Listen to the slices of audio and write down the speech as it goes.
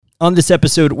On this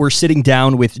episode, we're sitting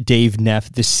down with Dave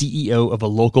Neff, the CEO of a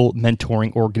local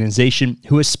mentoring organization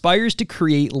who aspires to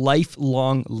create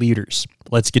lifelong leaders.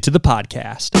 Let's get to the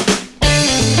podcast.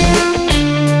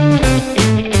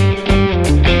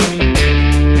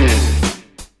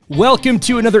 Welcome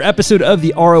to another episode of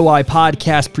the ROI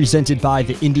Podcast presented by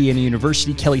the Indiana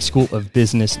University Kelley School of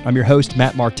Business. I'm your host,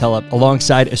 Matt Martella,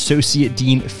 alongside Associate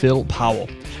Dean Phil Powell.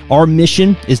 Our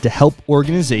mission is to help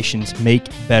organizations make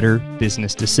better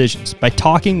business decisions by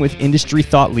talking with industry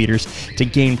thought leaders to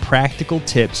gain practical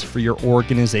tips for your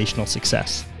organizational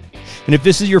success. And if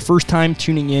this is your first time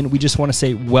tuning in, we just want to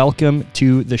say welcome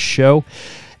to the show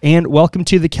and welcome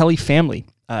to the Kelley family.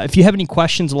 If you have any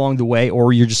questions along the way,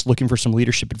 or you're just looking for some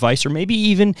leadership advice, or maybe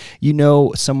even you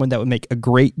know someone that would make a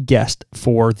great guest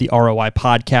for the ROI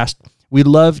Podcast, we'd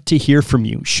love to hear from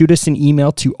you. Shoot us an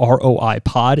email to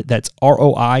ROIPod, that's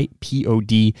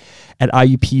ROIPOD, at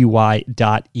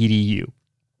iupui.edu.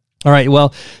 All right,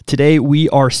 well, today we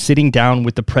are sitting down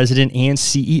with the president and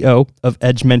CEO of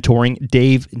Edge Mentoring,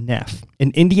 Dave Neff, an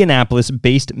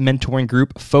Indianapolis-based mentoring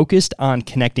group focused on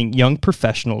connecting young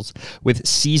professionals with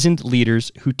seasoned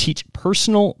leaders who teach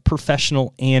personal,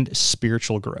 professional, and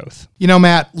spiritual growth. You know,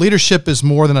 Matt, leadership is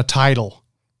more than a title.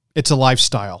 It's a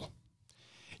lifestyle.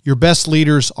 Your best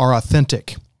leaders are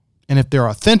authentic. And if they're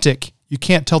authentic, you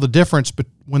can't tell the difference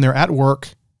when they're at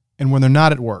work and when they're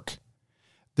not at work.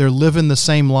 They're living the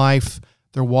same life.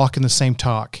 They're walking the same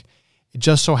talk. It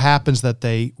just so happens that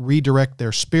they redirect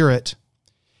their spirit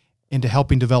into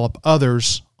helping develop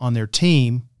others on their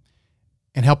team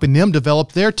and helping them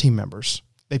develop their team members.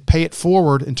 They pay it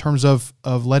forward in terms of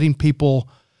letting people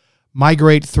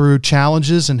migrate through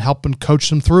challenges and helping coach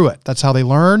them through it. That's how they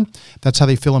learn. That's how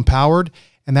they feel empowered.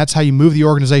 And that's how you move the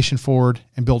organization forward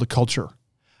and build a culture.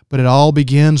 But it all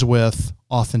begins with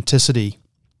authenticity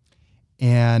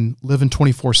and living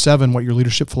 24/7 what your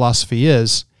leadership philosophy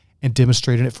is and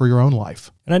demonstrating it for your own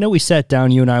life. And I know we sat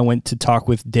down, you and I went to talk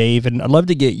with Dave, and I'd love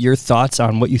to get your thoughts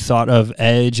on what you thought of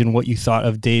Edge and what you thought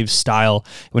of Dave's style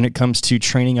when it comes to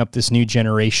training up this new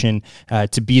generation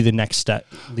to be the next step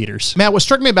leaders. Matt, what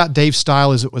struck me about Dave's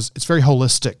style is it's very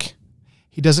holistic.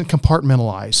 He doesn't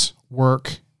compartmentalize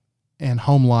work and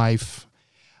home life,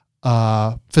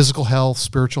 physical health,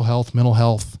 spiritual health, mental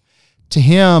health. To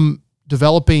him,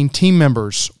 developing team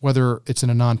members, whether it's in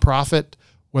a nonprofit,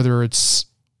 whether it's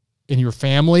in your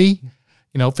family,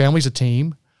 family's a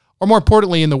team, or more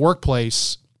importantly in the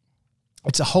workplace,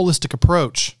 it's a holistic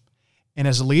approach. And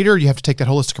as a leader, you have to take that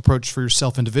holistic approach for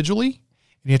yourself individually,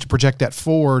 and you have to project that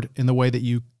forward in the way that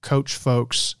you coach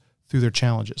folks through their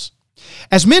challenges.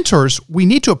 As mentors, we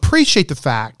need to appreciate the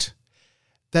fact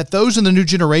that those in the new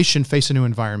generation face a new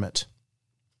environment.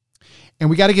 And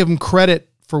we got to give them credit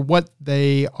for what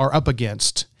they are up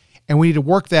against. And we need to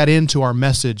work that into our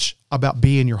message about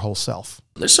being your whole self.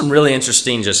 There's some really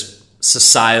interesting just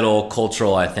societal,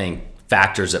 cultural, I think,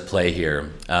 factors at play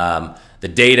here. The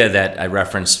data that I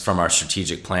referenced from our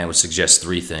strategic plan would suggest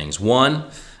three things. One,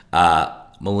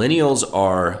 millennials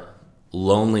are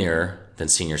lonelier than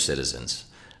senior citizens.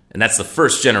 And that's the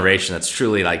first generation that's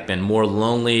truly been more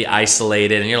lonely,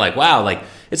 isolated. And you're like, wow,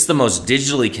 it's the most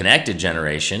digitally connected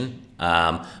generation.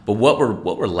 But what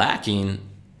we're lacking,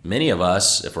 many of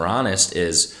us, if we're honest,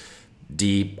 is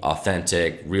deep,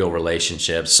 authentic, real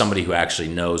relationships, somebody who actually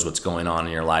knows what's going on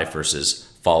in your life versus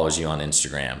follows you on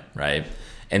Instagram, right?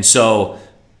 And so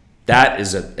that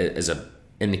is a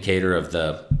indicator of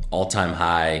the all-time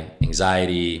high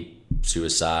anxiety,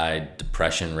 suicide,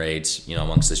 depression rates,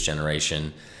 amongst this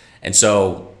generation. And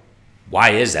so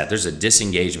why is that? There's a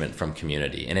disengagement from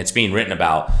community, and it's being written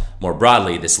about more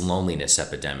broadly, this loneliness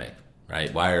epidemic.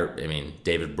 Right?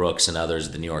 David Brooks and others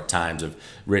at the New York Times have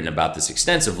written about this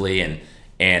extensively,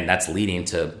 and that's leading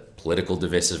to political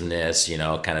divisiveness,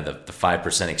 kind of the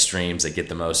 5% extremes that get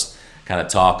the most kind of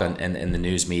talk in the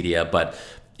news media. But,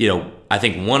 I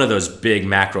think one of those big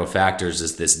macro factors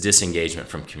is this disengagement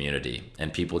from community,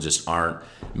 and people just aren't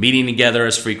meeting together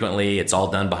as frequently. It's all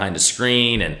done behind a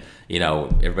screen, and,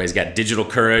 everybody's got digital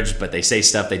courage, but they say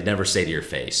stuff they'd never say to your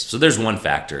face. So there's one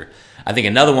factor. I think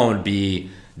another one would be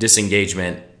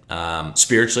disengagement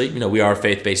spiritually. We are a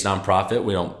faith-based nonprofit.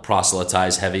 We don't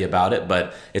proselytize heavy about it,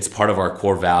 but it's part of our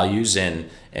core values and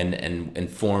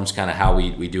informs kind of how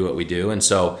we do what we do. And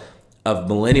so of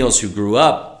millennials who grew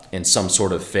up in some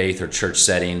sort of faith or church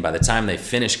setting, by the time they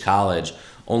finish college,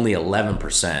 only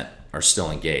 11% are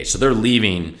still engaged. So they're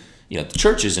leaving the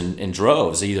churches in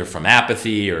droves, either from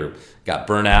apathy or got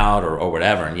burnout or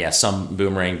whatever. And some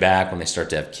boomerang back when they start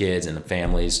to have kids and the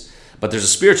families. But there's a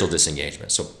spiritual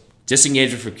disengagement. So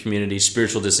disengagement from community,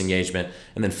 spiritual disengagement,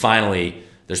 and then finally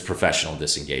there's professional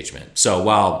disengagement. So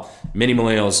while many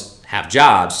millennials have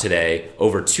jobs today,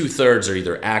 over 2/3 are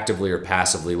either actively or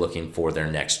passively looking for their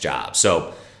next job.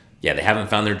 So yeah, they haven't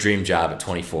found their dream job at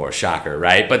 24, shocker,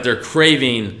 right? But they're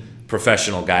craving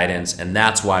professional guidance, and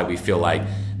that's why we feel like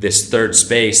this third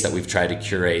space that we've tried to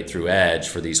curate through Edge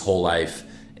for these whole life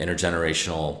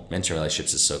intergenerational mentoring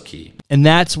relationships is so key. And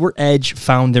that's where Edge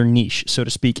found their niche, so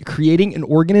to speak, creating an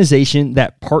organization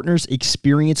that partners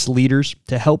experienced leaders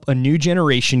to help a new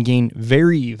generation gain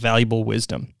very valuable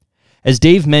wisdom. As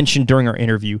Dave mentioned during our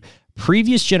interview,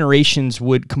 previous generations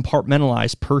would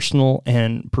compartmentalize personal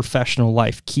and professional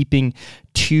life, keeping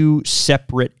two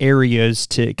separate areas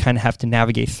to kind of have to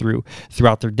navigate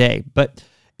throughout their day. But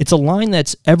it's a line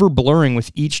that's ever blurring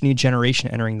with each new generation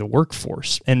entering the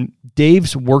workforce, and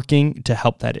Dave's working to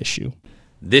help that issue.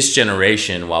 This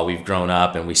generation, while we've grown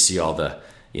up and we see all the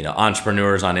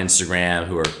entrepreneurs on Instagram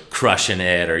who are crushing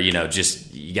it, or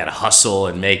just you got to hustle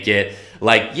and make it.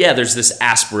 Like, yeah, there's this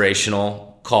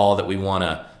aspirational call that we want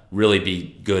to really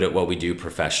be good at what we do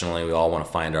professionally. We all want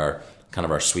to find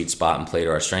our sweet spot and play to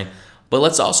our strength. But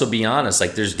let's also be honest.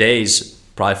 Like, there's days,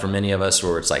 probably for many of us,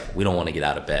 where it's like we don't want to get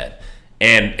out of bed.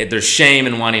 And there's shame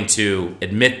in wanting to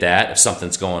admit that if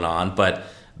something's going on, but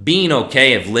being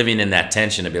okay of living in that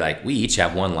tension to be like, we each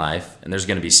have one life, and there's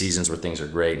going to be seasons where things are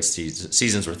great and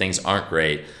seasons where things aren't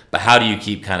great. But how do you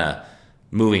keep kind of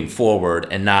moving forward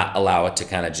and not allow it to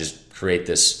kind of just create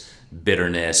this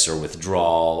bitterness or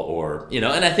withdrawal or, and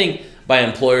I think by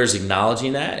employers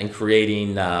acknowledging that and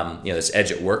creating, this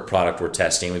Edge at Work product we're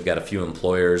testing, we've got a few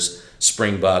employers,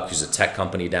 Springbuck, who's a tech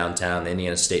company downtown, the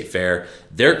Indiana State Fair.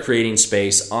 They're creating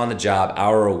space on the job,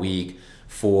 hour a week,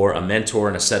 for a mentor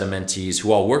and a set of mentees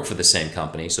who all work for the same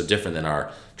company, so different than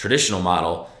our traditional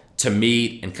model, to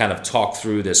meet and kind of talk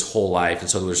through this whole life. And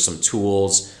so there's some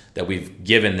tools that we've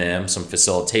given them, some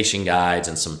facilitation guides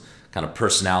and some kind of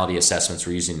personality assessments.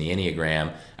 We're using the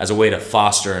Enneagram as a way to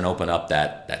foster and open up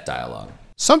that dialogue.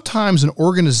 Sometimes an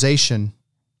organization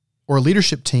or a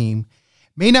leadership team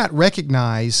may not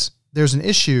recognize there's an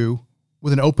issue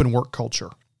with an open work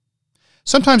culture.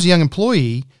 Sometimes a young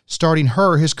employee starting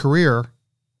her or his career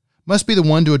must be the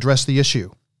one to address the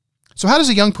issue. So how does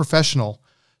a young professional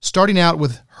starting out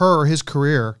with her or his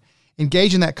career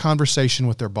engage in that conversation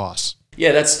with their boss?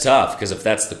 Yeah, that's tough, because if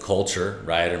that's the culture,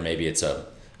 right, or maybe it's a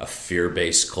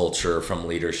fear-based culture from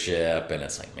leadership, and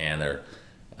it's like, man, they're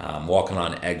walking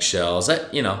on eggshells.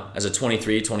 As a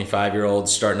 23, 25-year-old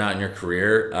starting out in your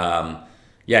career,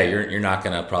 you're not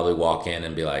going to probably walk in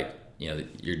and be like,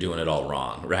 you're doing it all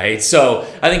wrong, right? So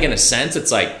I think in a sense,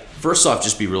 it's like, first off,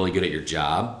 just be really good at your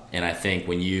job. And I think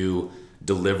when you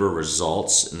deliver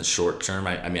results in the short term,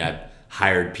 I've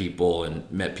hired people and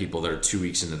met people that are 2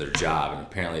 weeks into their job, and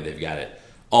apparently they've got it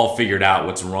all figured out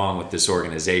what's wrong with this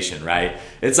organization, right?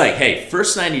 It's like, hey,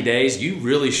 first 90 days, you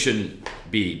really shouldn't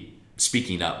be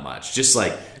speaking up much. Just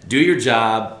like do your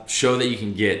job, show that you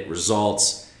can get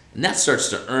results, and that starts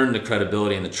to earn the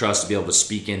credibility and the trust to be able to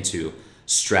speak into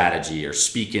strategy or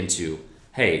speak into,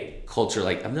 hey, culture,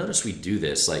 like I've noticed we do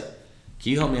this. Like,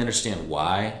 can you help me understand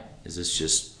why? Is this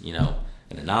just,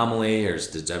 an anomaly, or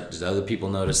does other people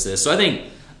notice this? So I think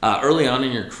early on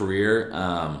in your career,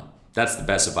 that's the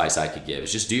best advice I could give,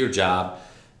 is just do your job,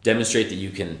 demonstrate that you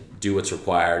can do what's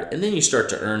required, and then you start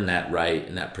to earn that right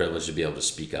and that privilege to be able to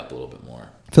speak up a little bit more.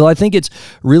 Phil, I think it's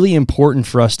really important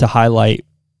for us to highlight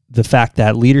the fact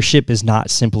that leadership is not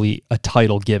simply a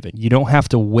title given. You don't have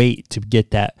to wait to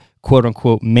get that quote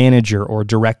unquote manager or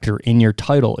director in your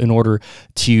title in order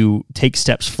to take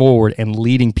steps forward and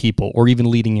leading people or even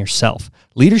leading yourself.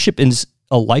 Leadership is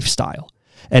a lifestyle.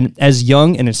 And as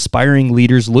young and aspiring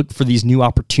leaders look for these new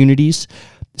opportunities,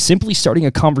 simply starting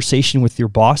a conversation with your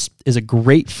boss is a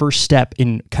great first step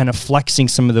in kind of flexing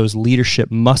some of those leadership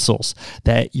muscles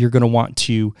that you're going to want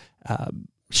to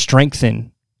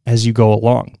strengthen as you go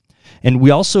along. And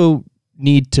we also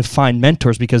need to find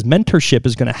mentors, because mentorship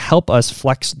is going to help us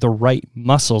flex the right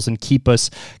muscles and keep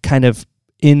us kind of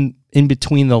in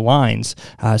between the lines,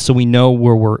 so we know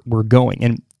where we're going.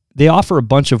 And they offer a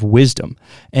bunch of wisdom,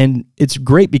 and it's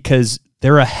great because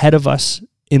they're ahead of us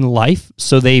in life,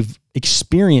 so they've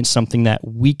experienced something that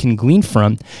we can glean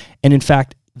from. And in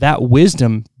fact, that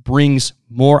wisdom brings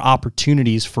more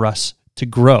opportunities for us to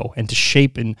grow and to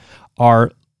shape in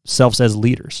ourselves as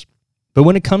leaders. But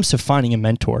when it comes to finding a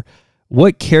mentor,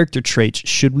 what character traits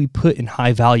should we put in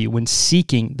high value when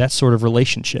seeking that sort of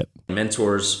relationship?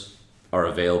 Mentors are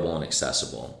available and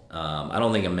accessible. I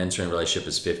don't think a mentoring relationship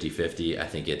is 50-50. I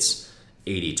think it's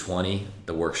 80-20.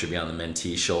 The work should be on the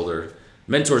mentee's shoulder.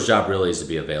 Mentor's job really is to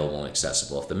be available and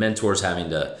accessible. If the mentor's having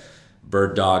to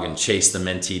bird dog and chase the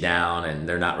mentee down and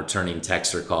they're not returning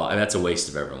text or call. I mean, that's a waste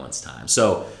of everyone's time.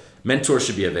 So mentors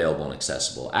should be available and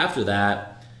accessible. After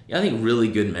that, I think really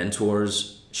good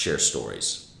mentors share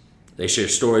stories. They share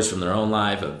stories from their own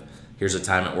life of here's a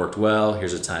time it worked well,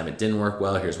 here's a time it didn't work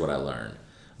well, here's what I learned.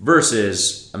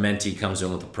 Versus a mentee comes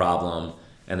in with a problem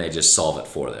and they just solve it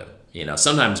for them.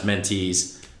 Sometimes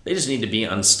mentees, they just need to be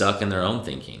unstuck in their own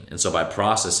thinking. And so by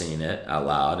processing it out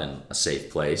loud in a safe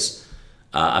place,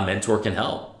 a mentor can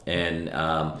help. And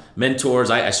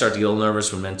mentors, I start to get a little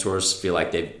nervous when mentors feel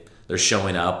like they're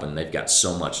showing up and they've got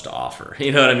so much to offer.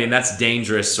 You know what I mean? That's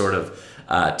dangerous sort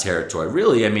of territory.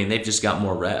 Really, I mean, they've just got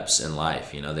more reps in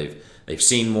life. They've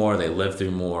seen more, they lived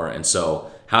through more. And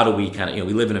so how do we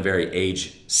we live in a very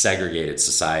age-segregated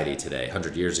society today.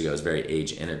 100 years ago, it was very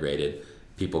age-integrated.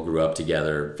 People grew up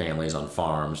together, families on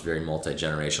farms, very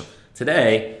multi-generational.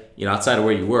 Today, outside of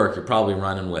where you work, you're probably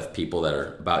running with people that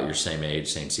are about your same age,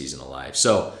 same season of life.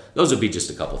 So those would be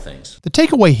just a couple things. The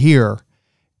takeaway here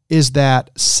is that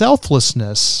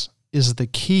selflessness is the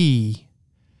key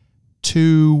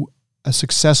to a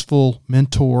successful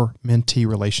mentor-mentee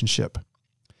relationship.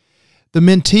 The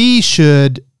mentee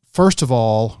should, first of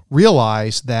all,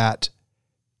 realize that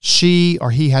she or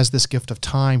he has this gift of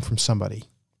time from somebody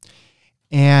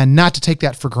and not to take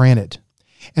that for granted.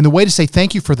 And the way to say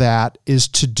thank you for that is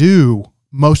to do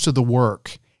most of the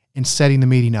work in setting the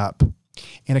meeting up,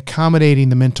 in accommodating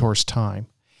the mentor's time,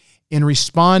 in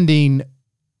responding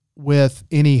with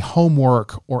any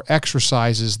homework or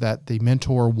exercises that the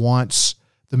mentor wants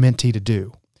the mentee to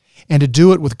do, and to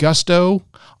do it with gusto,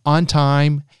 on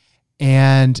time,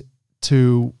 and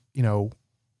to,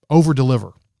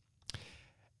 over-deliver.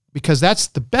 Because that's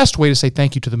the best way to say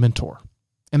thank you to the mentor.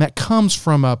 And that comes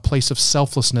from a place of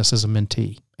selflessness as a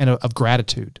mentee and of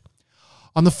gratitude.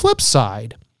 On the flip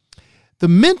side, the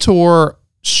mentor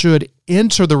should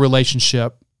enter the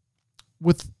relationship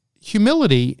with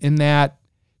humility in that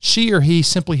she or he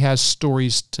simply has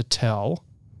stories to tell,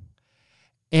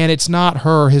 and it's not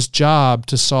her or his job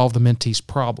to solve the mentee's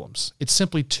problems. It's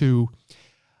simply to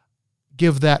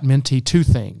give that mentee two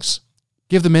things.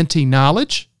 Give the mentee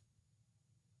knowledge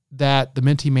that the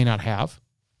mentee may not have,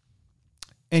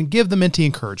 and give the mentee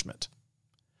encouragement.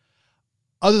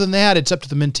 Other than that, it's up to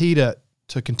the mentee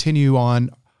to continue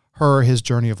on her or his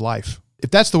journey of life.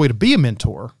 If that's the way to be a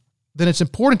mentor, then it's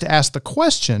important to ask the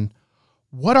question,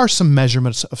 what are some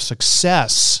measurements of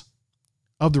success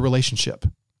of the relationship?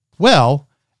 Well,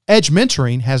 Edge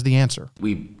Mentoring has the answer.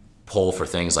 We poll for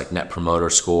things like Net Promoter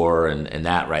Score and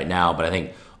that right now, but I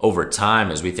think over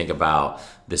time, as we think about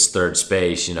this third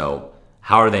space,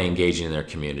 how are they engaging in their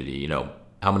community?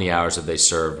 How many hours have they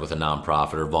served with a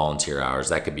nonprofit or volunteer hours?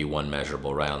 That could be one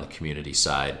measurable, right, on the community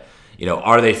side.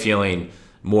 Are they feeling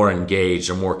more engaged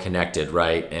or more connected,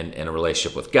 right, in a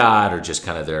relationship with God, or just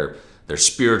kind of their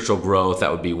spiritual growth?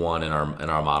 That would be one in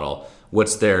our model.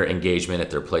 What's their engagement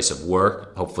at their place of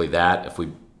work? Hopefully that, if we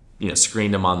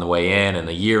screened them on the way in and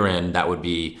the year in, that would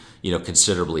be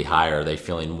considerably higher. Are they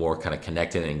feeling more kind of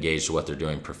connected and engaged to what they're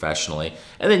doing professionally?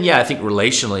 And then I think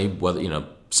relationally, whether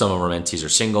some of our mentees are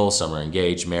single, some are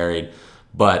engaged, married,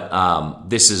 but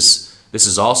this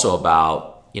is also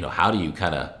about how do you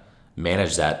kind of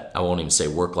manage that? I won't even say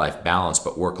work-life balance,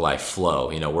 but work-life flow.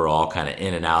 We're all kind of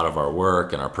in and out of our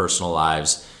work and our personal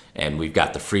lives, and we've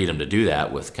got the freedom to do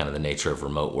that with kind of the nature of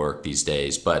remote work these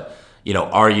days. But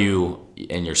are you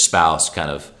and your spouse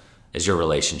is your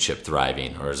relationship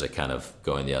thriving, or is it kind of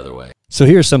going the other way? So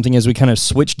here's something as we kind of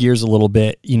switch gears a little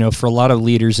bit, for a lot of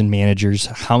leaders and managers,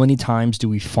 how many times do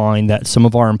we find that some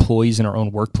of our employees in our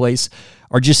own workplace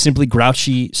are just simply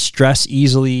grouchy, stress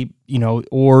easily,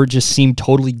 or just seem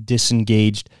totally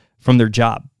disengaged from their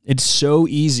job? It's so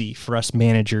easy for us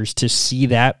managers to see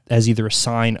that as either a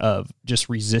sign of just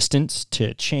resistance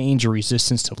to change or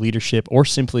resistance to leadership, or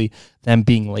simply them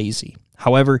being lazy.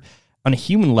 However, on a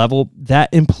human level,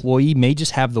 that employee may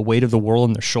just have the weight of the world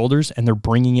on their shoulders, and they're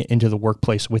bringing it into the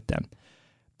workplace with them.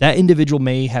 That individual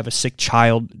may have a sick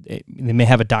child, they may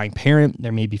have a dying parent,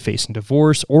 they may be facing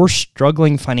divorce, or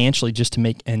struggling financially just to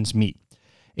make ends meet.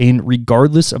 And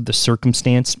regardless of the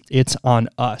circumstance, it's on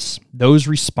us, those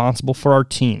responsible for our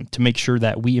team, to make sure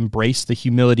that we embrace the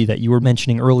humility that you were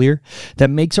mentioning earlier that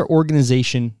makes our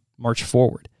organization march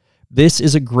forward. This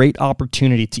is a great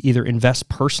opportunity to either invest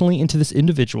personally into this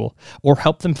individual or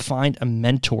help them find a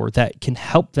mentor that can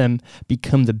help them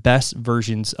become the best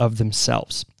versions of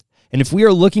themselves. And if we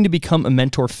are looking to become a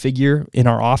mentor figure in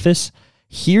our office,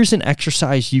 here's an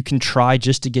exercise you can try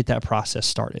just to get that process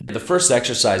started. The first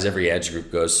exercise every Edge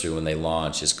group goes through when they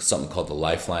launch is something called the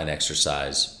Lifeline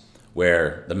exercise,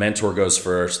 where the mentor goes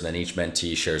first and then each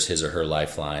mentee shares his or her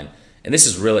lifeline. And this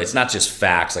is really, it's not just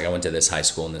facts, like I went to this high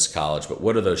school and this college, but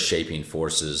what are those shaping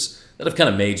forces that have kind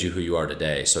of made you who you are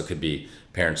today? So it could be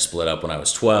parents split up when I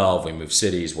was 12, we moved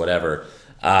cities, whatever.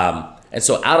 And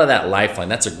so out of that lifeline,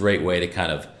 that's a great way to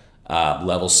kind of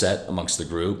level set amongst the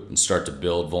group and start to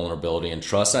build vulnerability and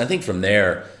trust. And I think from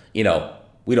there, we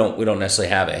don't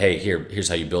necessarily have it, hey, here's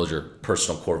how you build your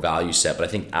personal core value set. But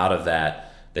I think out of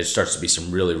that, there starts to be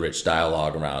some really rich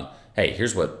dialogue around, hey,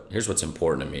 here's what's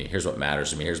important to me. Here's what matters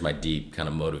to me. Here's my deep kind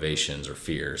of motivations or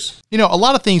fears. A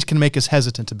lot of things can make us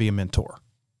hesitant to be a mentor.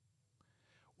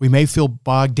 We may feel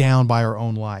bogged down by our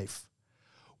own life.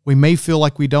 We may feel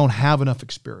like we don't have enough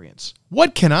experience.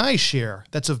 What can I share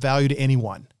that's of value to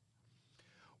anyone?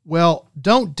 Well,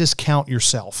 don't discount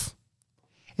yourself.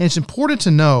 And it's important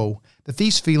to know that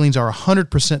these feelings are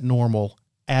 100% normal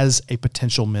as a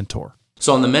potential mentor.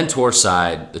 So on the mentor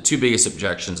side, the two biggest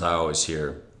objections I always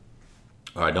hear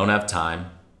are I don't have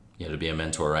time to be a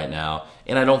mentor right now,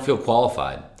 and I don't feel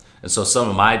qualified. And so some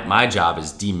of my job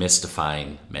is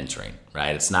demystifying mentoring,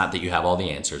 right? It's not that you have all the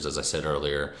answers, as I said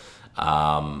earlier.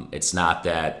 It's not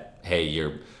that,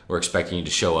 hey, we're expecting you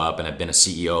to show up and have been a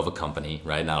CEO of a company,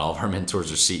 right? Not all of our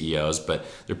mentors are CEOs, but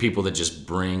they're people that just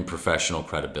bring professional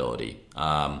credibility.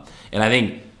 And I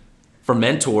think for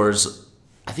mentors,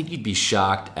 I think you'd be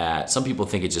shocked at, some people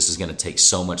think it just is going to take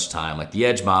so much time. Like the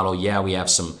Edge model, we have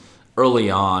some,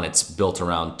 early on, it's built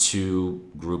around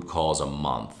 2 group calls a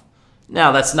month.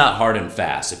 Now, that's not hard and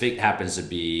fast. If it happens to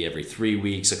be every 3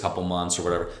 weeks, a couple months or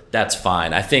whatever, that's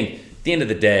fine. I think at the end of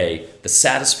the day, the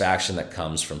satisfaction that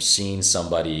comes from seeing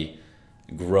somebody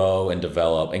grow and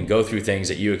develop and go through things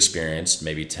that you experienced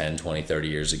maybe 10, 20, 30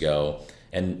 years ago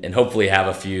and hopefully have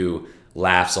a few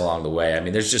laughs along the way. I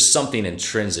mean, there's just something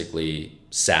intrinsically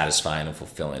satisfying and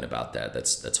fulfilling about that.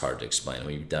 That's hard to explain.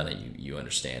 When you've done it, you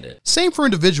understand it. Same for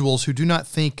individuals who do not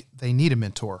think they need a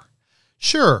mentor.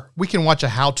 Sure, we can watch a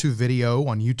how-to video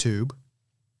on YouTube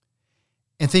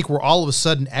and think we're all of a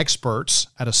sudden experts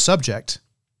at a subject,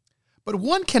 but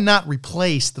one cannot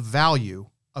replace the value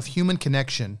of human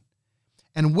connection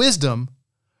and wisdom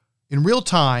in real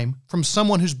time from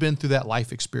someone who's been through that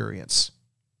life experience.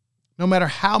 No matter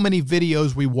how many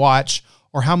videos we watch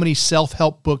or how many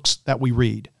self-help books that we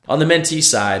read. On the mentee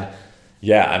side,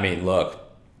 look,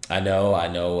 I know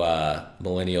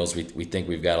millennials, we think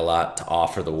we've got a lot to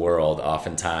offer the world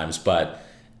oftentimes, but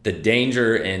the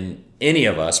danger in any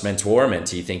of us, mentor or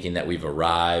mentee, thinking that we've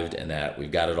arrived and that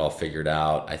we've got it all figured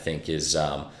out, I think is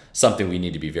something we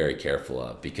need to be very careful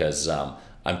of, because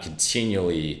I'm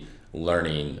continually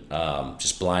learning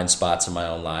just blind spots in my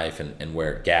own life and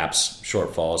where gaps,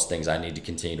 shortfalls, things I need to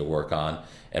continue to work on,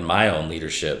 and my own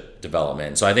leadership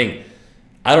development. So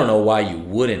I don't know why you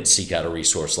wouldn't seek out a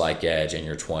resource like Edge in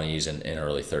your 20s and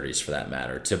early 30s, for that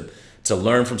matter, to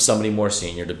learn from somebody more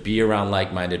senior, to be around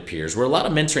like-minded peers, where a lot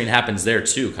of mentoring happens there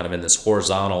too, kind of in this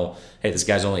horizontal, hey, this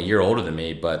guy's only a year older than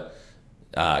me, but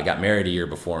got married a year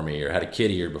before me or had a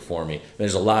kid a year before me.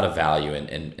 There's a lot of value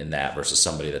in that versus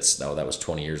somebody that was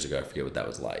 20 years ago. I forget what that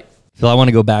was like. Phil, I want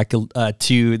to go back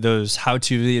to those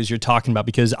how-to videos you're talking about,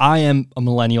 because I am a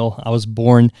millennial. I was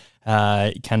born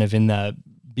kind of in the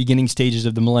beginning stages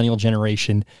of the millennial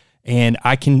generation, and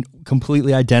I can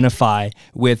completely identify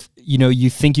with, you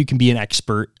think you can be an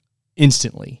expert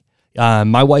instantly.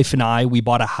 My wife and I, we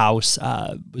bought a house,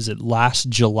 was it last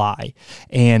July,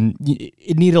 and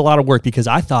it needed a lot of work because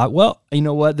I thought, well, you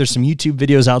know what, there's some YouTube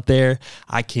videos out there.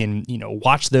 I can,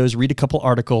 watch those, read a couple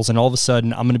articles, and all of a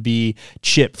sudden I'm going to be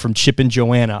Chip from Chip and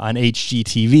Joanna on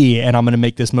HGTV, and I'm going to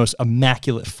make this most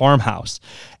immaculate farmhouse.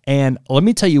 And let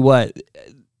me tell you what,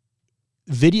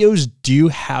 videos do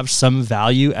have some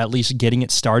value, at least getting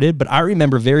it started. But I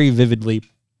remember very vividly,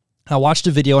 I watched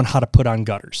a video on how to put on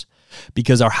gutters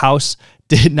because our house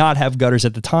did not have gutters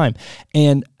at the time.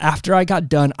 And after I got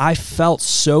done, I felt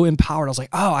so empowered. I was like,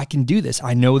 oh, I can do this.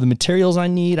 I know the materials I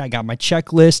need. I got my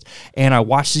checklist, and I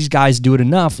watched these guys do it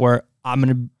enough where I'm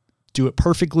going to do it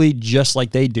perfectly just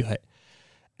like they do it.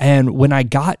 And when I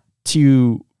got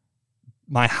to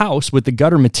my house with the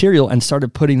gutter material and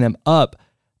started putting them up,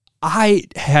 I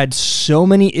had so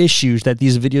many issues that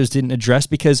these videos didn't address,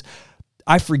 because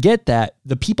I forget that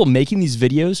the people making these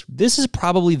videos, this is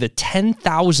probably the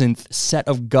 10,000th set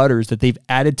of gutters that they've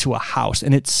added to a house.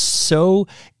 And it's so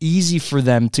easy for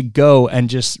them to go and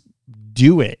just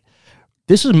do it.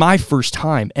 This was my first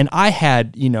time, and I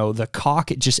had, the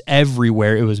caulk just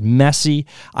everywhere. It was messy.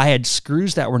 I had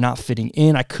screws that were not fitting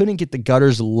in. I couldn't get the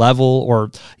gutters level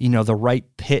or, the right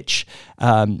pitch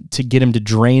to get them to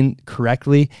drain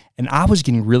correctly. And I was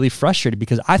getting really frustrated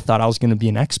because I thought I was going to be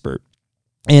an expert.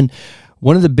 And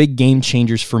one of the big game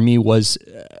changers for me was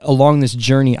along this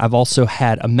journey, I've also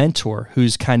had a mentor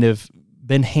who's kind of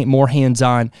been more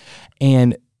hands-on,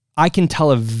 and I can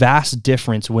tell a vast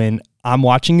difference when I'm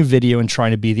watching a video and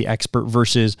trying to be the expert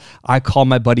versus I call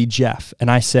my buddy Jeff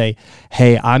and I say,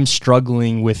 hey, I'm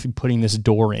struggling with putting this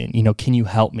door in, can you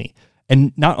help me?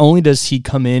 And not only does he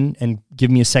come in and give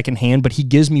me a second hand, but he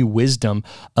gives me wisdom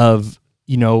of,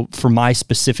 for my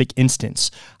specific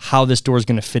instance, how this door is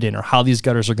going to fit in, or how these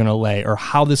gutters are going to lay, or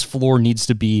how this floor needs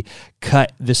to be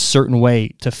cut this certain way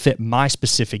to fit my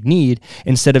specific need,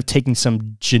 instead of taking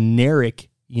some generic,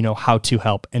 how to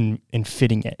help and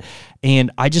fitting it.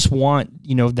 And I just want,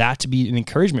 that to be an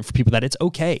encouragement for people that it's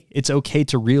okay. It's okay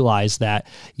to realize that,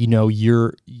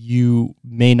 you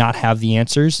may not have the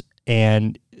answers,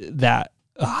 and that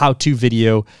a how-to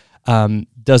video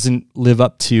doesn't live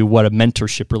up to what a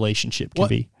mentorship relationship can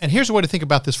be. And here's a way to think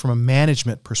about this from a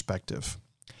management perspective.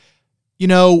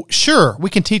 Sure, we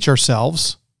can teach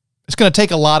ourselves. It's going to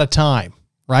take a lot of time,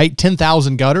 right?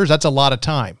 10,000 gutters, that's a lot of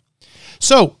time.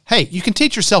 So, hey, you can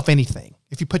teach yourself anything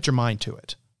if you put your mind to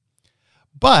it.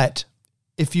 But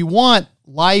if you want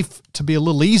life to be a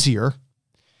little easier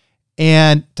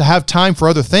and to have time for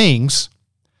other things,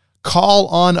 call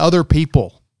on other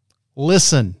people.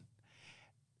 Listen.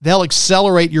 They'll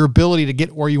accelerate your ability to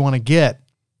get where you want to get,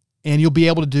 and you'll be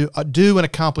able to do and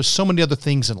accomplish so many other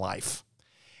things in life.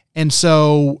 And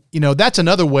so, that's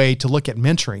another way to look at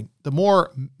mentoring. The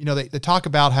more, they talk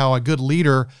about how a good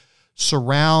leader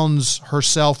surrounds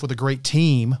herself with a great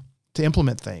team to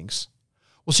implement things.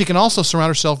 Well, she can also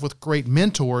surround herself with great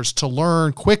mentors to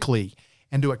learn quickly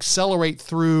and to accelerate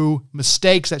through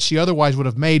mistakes that she otherwise would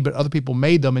have made, but other people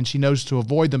made them, and she knows to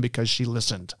avoid them because she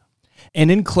listened.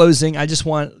 And in closing, I just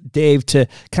want Dave to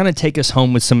kind of take us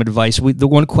home with some advice. The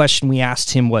one question we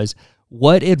asked him was,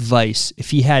 what advice, if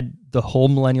he had the whole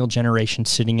millennial generation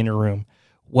sitting in a room,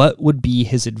 what would be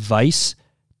his advice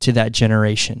to that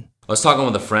generation? I was talking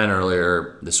with a friend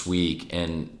earlier this week,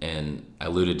 and I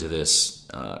alluded to this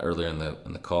earlier in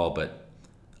the call, but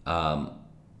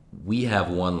we have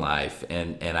one life,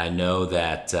 and I know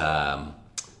that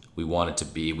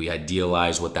we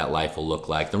idealize what that life will look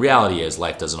like. The reality is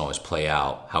life doesn't always play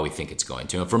out how we think it's going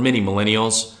to. And for many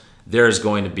millennials, there's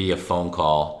going to be a phone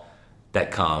call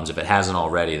that comes, if it hasn't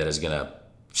already, that is going to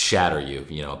shatter you,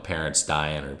 parents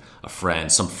dying or a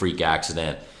friend, some freak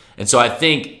accident. And so I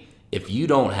think if you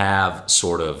don't have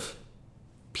sort of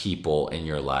people in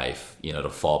your life, to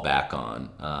fall back on,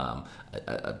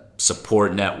 a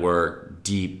support network,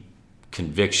 deep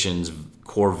convictions,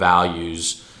 core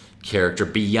values, character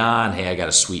beyond, hey, I got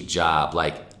a sweet job,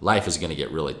 like life is going to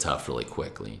get really tough really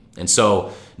quickly. And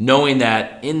so knowing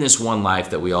that in this one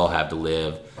life that we all have to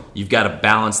live, you've got to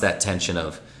balance that tension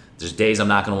of there's days I'm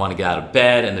not going to want to get out of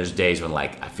bed, and there's days when I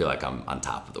feel like I'm on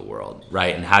top of the world,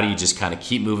 right? And how do you just kind of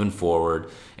keep moving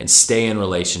forward and stay in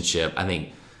relationship? I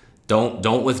think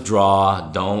don't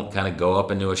withdraw, don't kind of go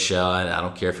up into a shell. And I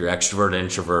don't care if you're extrovert or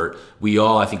introvert.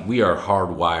 I think we are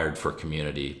hardwired for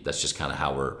community. That's just kind of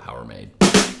how we're made.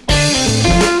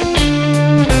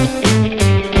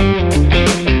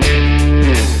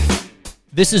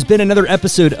 This has been another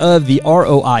episode of the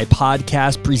ROI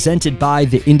Podcast presented by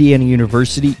the Indiana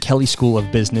University Kelley School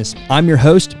of Business. I'm your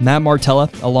host, Matt Martella,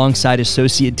 alongside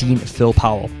Associate Dean Phil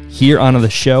Powell. Here on the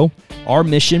show, our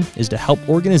mission is to help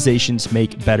organizations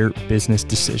make better business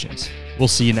decisions. We'll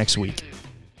see you next week.